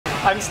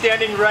I'm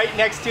standing right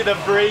next to the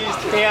braised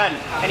pan,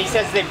 and he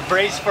says they've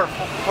braised for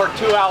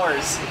 2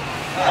 hours.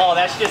 Oh,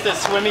 that's just a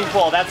swimming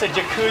pool. That's a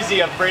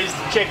jacuzzi of braised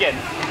chicken.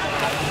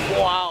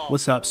 Wow.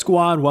 What's up,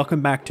 squad?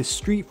 Welcome back to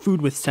Street Food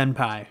with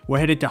Senpai. We're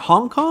headed to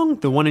Hong Kong,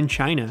 the one in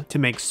China, to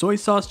make soy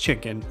sauce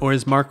chicken, or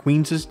as Mark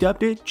Wiens has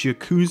dubbed it,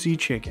 Jacuzzi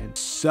chicken.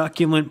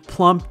 Succulent,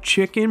 plump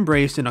chicken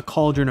braised in a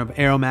cauldron of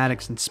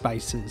aromatics and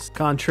spices.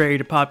 Contrary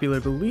to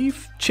popular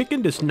belief,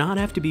 chicken does not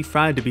have to be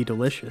fried to be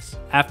delicious.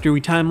 After we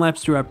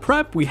time-lapse through our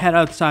prep, we head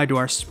outside to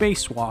our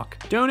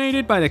spacewalk,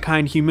 donated by the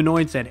kind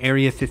humanoids at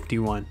Area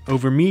 51.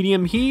 Over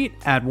medium heat,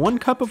 add 1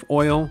 cup of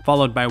oil,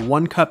 followed by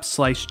 1 cup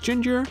sliced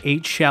ginger,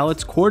 8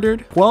 shallots quartered,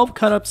 12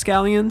 cut up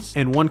scallions,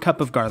 and 1 cup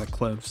of garlic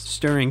cloves,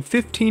 stirring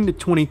 15 to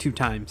 22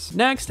 times.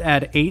 Next,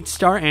 add 8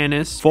 star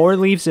anise, 4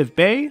 leaves of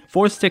bay,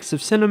 4 sticks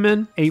of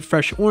cinnamon, 8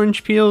 fresh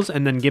orange peels,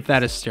 and then give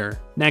that a stir.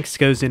 Next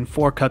goes in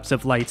 4 cups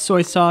of light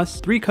soy sauce,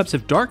 3 cups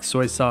of dark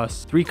soy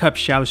sauce, 3 cups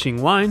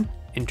shaoxing wine,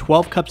 and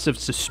 12 cups of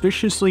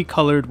suspiciously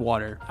colored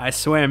water. I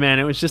swear, man,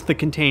 it was just the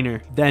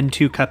container. Then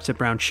 2 cups of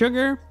brown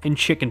sugar and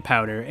chicken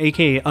powder,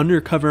 aka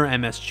undercover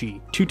MSG,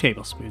 2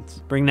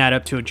 tablespoons. Bring that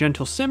up to a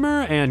gentle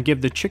simmer and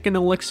give the chicken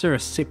elixir a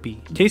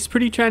sippy. Tastes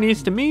pretty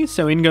Chinese to me,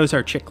 so in goes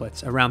our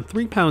chiclets, around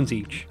 3 pounds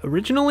each.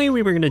 Originally,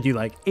 we were gonna do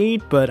like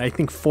 8, but I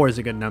think 4 is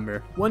a good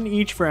number. 1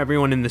 each for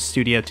everyone in the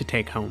studio to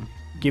take home.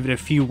 Give it a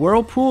few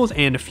whirlpools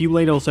and a few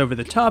ladles over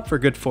the top for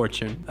good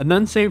fortune, and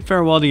then say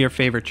farewell to your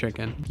favorite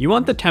chicken. You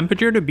want the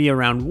temperature to be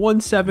around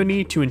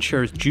 170 to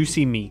ensure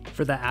juicy meat.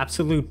 For the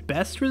absolute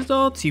best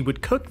results, you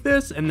would cook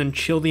this and then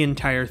chill the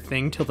entire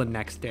thing till the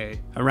next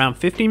day. Around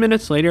 50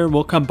 minutes later,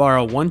 we'll come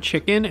borrow 1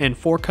 chicken and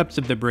 4 cups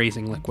of the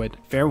braising liquid.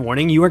 Fair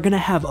warning, you are gonna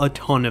have a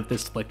ton of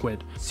this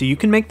liquid, so you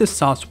can make the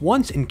sauce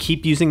once and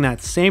keep using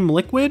that same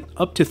liquid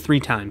up to 3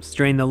 times.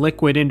 Drain the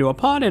liquid into a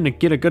pot and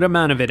get a good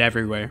amount of it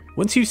everywhere.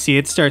 Once you see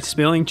it start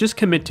spilling, just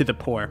commit to the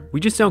pour. We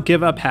just don't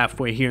give up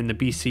halfway here in the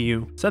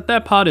BCU. Set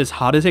that pot as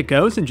hot as it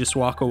goes and just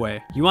walk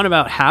away. You want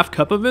about ½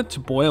 cup of it to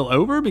boil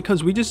over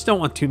because we just don't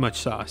want too much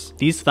sauce.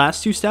 These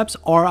last 2 steps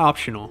are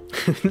optional.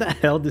 Who the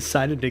hell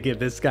decided to give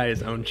this guy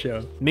his own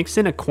show? Mix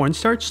in a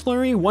cornstarch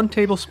slurry 1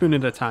 tablespoon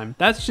at a time.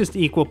 That's just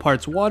equal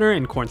parts water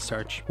and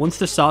cornstarch. Once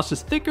the sauce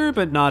is thicker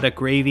but not a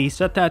gravy,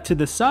 set that to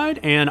the side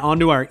and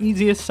onto our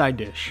easiest side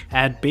dish.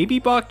 Add baby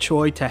bok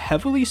choy to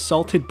heavily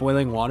salted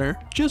boiling water.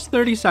 Just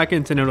 30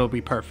 seconds and it'll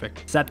be perfect.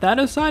 Set that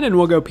aside and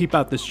we'll go peep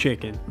out this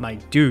chicken. My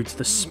dudes,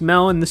 the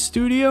smell in the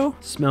studio?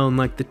 Smelling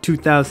like the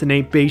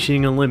 2008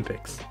 Beijing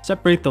Olympics.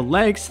 Separate the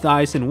legs,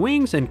 thighs, and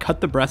wings and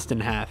cut the breast in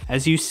half.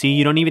 As you see,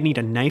 you don't even need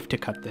a knife to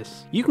cut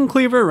this. You can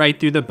cleaver right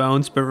through the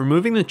bones, but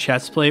removing the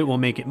chest plate will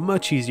make it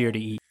much easier to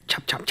eat.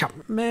 Chop, chop, chop.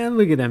 Man,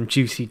 look at them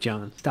juicy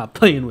johns. Stop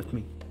playing with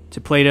me. To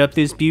plate up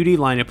this beauty,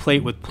 line a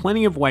plate with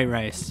plenty of white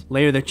rice.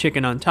 Layer the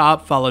chicken on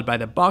top, followed by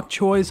the bok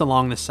choys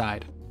along the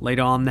side.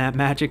 Ladle on that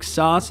magic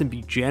sauce and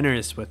be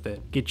generous with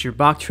it. Get your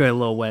bok choy a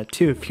little wet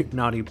too if you're a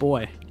naughty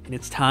boy. And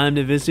it's time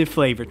to visit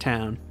Flavor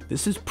Town.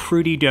 This is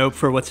pretty dope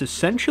for what's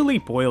essentially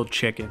boiled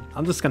chicken.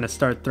 I'm just gonna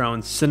start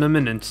throwing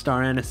cinnamon and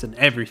star anise and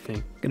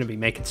everything. Gonna be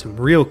making some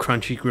real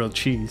crunchy grilled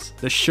cheese.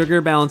 The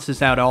sugar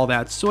balances out all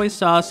that soy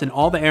sauce and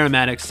all the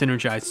aromatics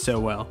synergize so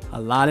well.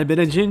 A lot of bit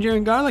of ginger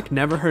and garlic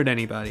never hurt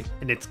anybody.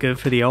 And it's good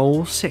for the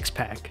old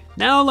 6-pack.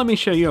 Now let me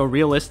show you a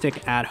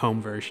realistic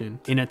at-home version.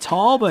 In a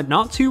tall but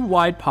not too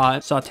wide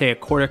pot, saute a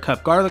 1/4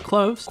 cup garlic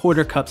cloves,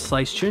 1/4 cup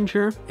sliced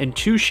ginger, and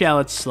 2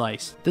 shallots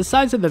sliced. The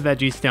size of the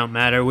veggies don't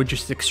matter, we're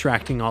just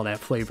extracting all that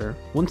flavor.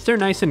 Once they're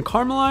nice and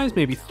caramelized,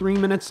 maybe 3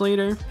 minutes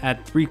later,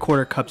 add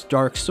 3/4 cups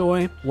dark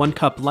soy, 1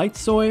 cup light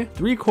soy,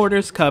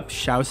 3/4 cup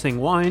shaoxing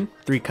wine,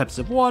 3 cups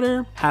of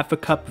water, ½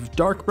 cup of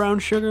dark brown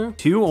sugar,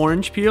 2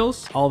 orange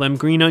peels, all them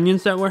green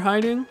onions that we're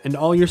hiding, and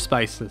all your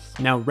spices.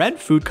 Now red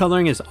food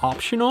coloring is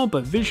optional,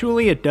 but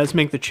visually it does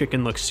make the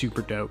chicken look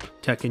super dope.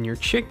 Tuck in your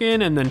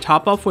chicken and then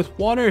top off with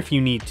water if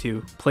you need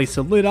to. Place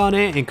a lid on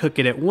it and cook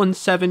it at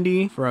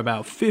 170 for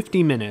about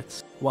 50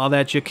 minutes. While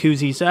that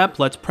jacuzzi's up,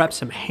 let's prep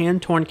some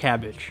hand-torn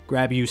cabbage.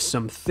 Grab you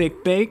some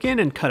thick bacon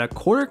and cut a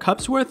 1/4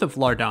 cup's worth of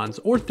lardons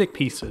or thick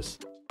pieces.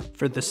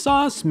 For the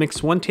sauce,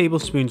 mix 1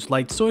 tablespoon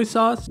light soy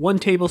sauce, 1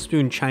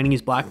 tablespoon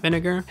Chinese black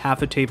vinegar,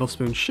 ½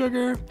 tablespoon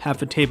sugar,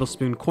 ½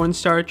 tablespoon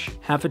cornstarch,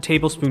 ½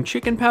 tablespoon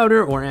chicken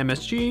powder or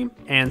MSG,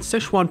 and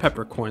Szechuan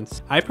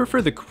peppercorns. I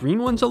prefer the green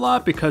ones a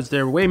lot because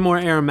they're way more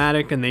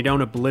aromatic and they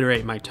don't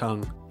obliterate my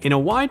tongue. In a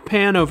wide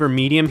pan over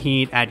medium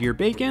heat, add your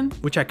bacon,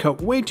 which I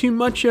cut way too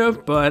much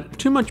of, but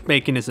too much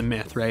bacon is a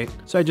myth, right?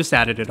 So I just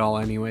added it all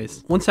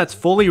anyways. Once that's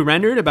fully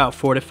rendered, about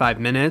 4 to 5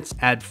 minutes,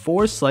 add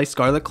 4 sliced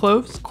garlic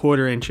cloves,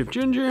 1/4 inch of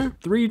ginger,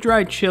 3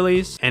 dried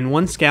chilies, and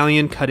 1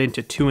 scallion cut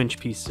into 2-inch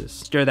pieces.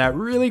 Stir that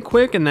really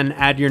quick and then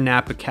add your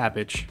Napa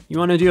cabbage. You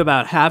want to do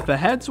about ½ a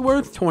head's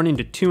worth torn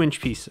into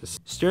 2-inch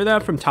pieces. Stir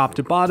that from top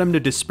to bottom to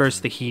disperse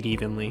the heat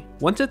evenly.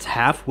 Once it's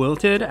half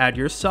wilted, add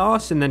your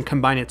sauce and then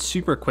combine it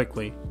super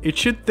quickly. It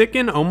should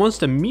thicken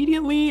almost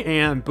immediately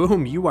and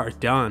boom, you are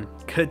done.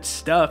 Good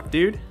stuff,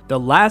 dude. The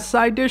last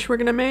side dish we're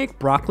gonna make,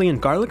 broccoli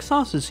and garlic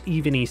sauce, is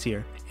even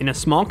easier. In a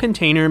small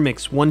container,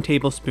 mix 1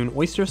 tablespoon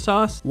oyster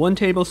sauce, 1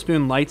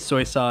 tablespoon light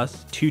soy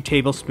sauce, 2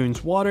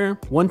 tablespoons water,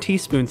 1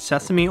 teaspoon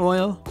sesame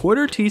oil,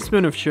 1/4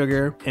 teaspoon of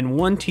sugar, and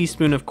 1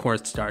 teaspoon of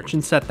cornstarch,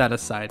 and set that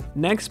aside.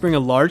 Next, bring a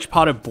large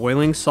pot of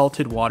boiling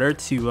salted water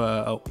to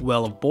a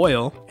well of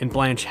boil, and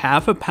blanch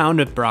half a pound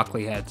of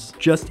broccoli heads.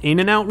 Just in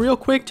and out real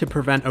quick to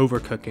prevent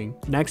overcooking.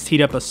 Next, heat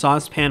up a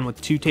saucepan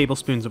with 2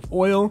 tablespoons of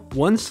oil,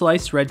 1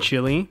 sliced red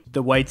chili,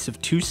 the whites of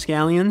 2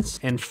 scallions,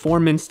 and 4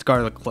 minced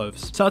garlic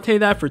cloves. Saute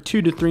that for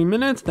 2 to 3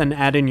 minutes, then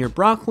add in your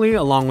broccoli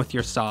along with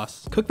your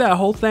sauce. Cook that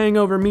whole thing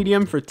over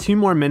medium for 2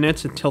 more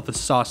minutes until the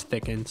sauce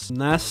thickens.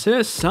 And that's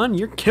it, son,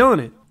 you're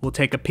killing it. We'll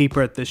take a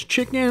peeper at this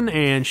chicken,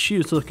 and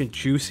she's looking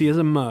juicy as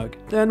a mug.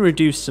 Then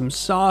reduce some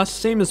sauce,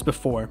 same as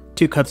before.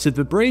 2 cups of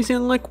the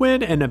braising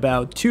liquid and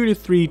about 2 to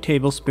 3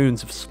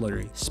 tablespoons of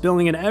slurry.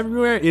 Spilling it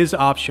everywhere is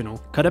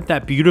optional. Cut up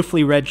that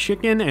beautifully red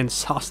chicken and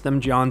sauce them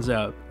johns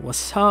up.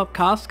 What's up,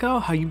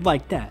 Costco? How you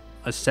like that?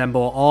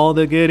 Assemble all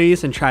the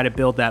goodies and try to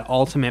build that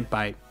ultimate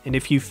bite. And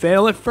if you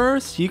fail at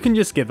first, you can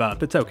just give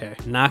up. It's okay.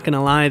 Not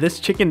gonna lie, this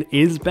chicken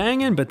is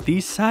banging, but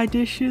these side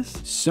dishes,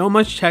 so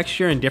much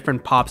texture and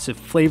different pops of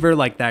flavor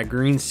like that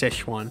green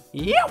Sichuan.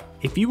 Yep!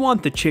 If you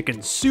want the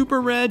chicken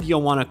super red,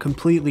 you'll want to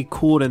completely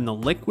cool it in the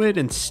liquid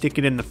and stick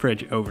it in the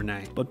fridge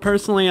overnight. But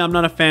personally, I'm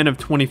not a fan of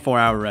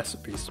 24-hour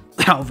recipes.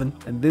 Alvin.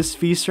 And this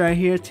feast right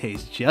here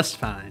tastes just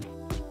fine.